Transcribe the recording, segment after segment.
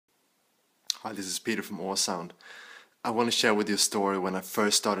Hi, this is Peter from Awesound. I want to share with you a story when I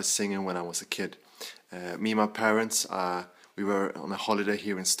first started singing when I was a kid. Me and my parents, we were on a holiday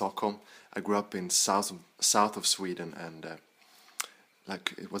here in Stockholm. I grew up in south of Sweden, and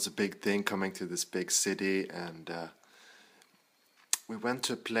like it was a big thing coming to this big city. And we went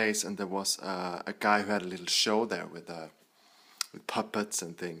to a place, and there was a guy who had a little show there with puppets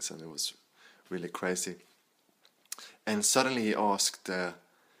and things, and it was really crazy. And suddenly he asked.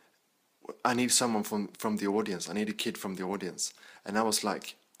 I need someone from the audience. I need a kid from the audience. And I was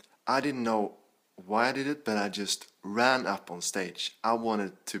like, I didn't know why I did it, but I just ran up on stage. I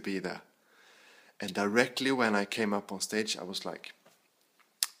wanted to be there. And directly when I came up on stage, I was like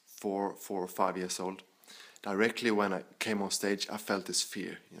 4 or 5 years old. Directly when I came on stage, I felt this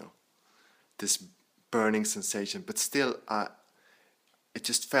fear, this burning sensation. But still, it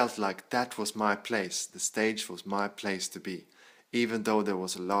just felt like that was my place. The stage was my place to be. Even though there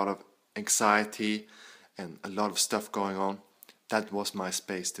was a lot of anxiety and a lot of stuff going on, that was my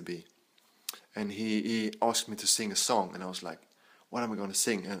space to be. And he asked me to sing a song, and I was like, what am I going to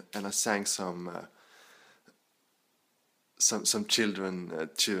sing? And I sang some children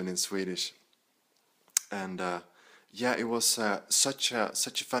tune in Swedish. And yeah, it was such a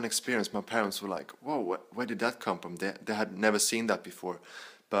fun experience. My parents were like, whoa, where did that come from? They had never seen that before.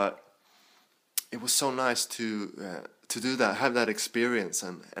 But it was so nice to do that, have that experience,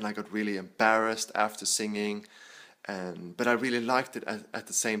 and I got really embarrassed after singing, but I really liked it at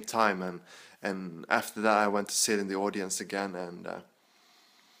the same time, and after that I went to sit in the audience again,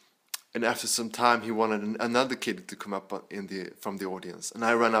 and after some time he wanted another kid to come up from the audience, and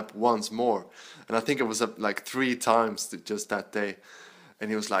I ran up once more, and I think it was up like 3 times just that day. And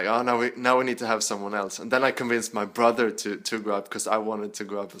he was like, oh, now we need to have someone else. And then I convinced my brother to grow up, because I wanted to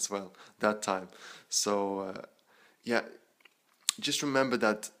grow up as well that time. So, yeah, just remember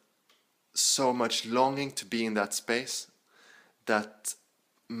that so much longing to be in that space, that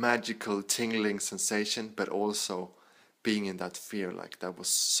magical tingling sensation, but also being in that fear, like that was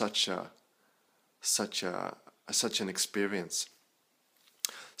such an experience.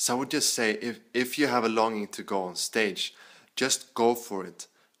 So I would just say, if you have a longing to go on stage, just go for it.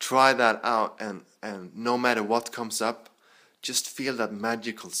 Try that out, and no matter what comes up, just feel that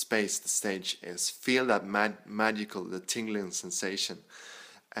magical space the stage is. Feel that magical, the tingling sensation,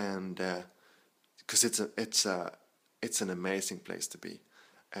 and because it's an amazing place to be.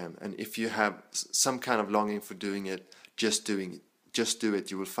 And if you have some kind of longing for doing it, just do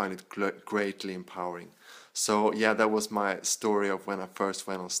it. You will find it greatly empowering. So yeah, that was my story of when I first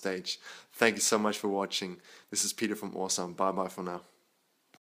went on stage. Thank you so much for watching. This is Peter from Awesome. Bye bye for now.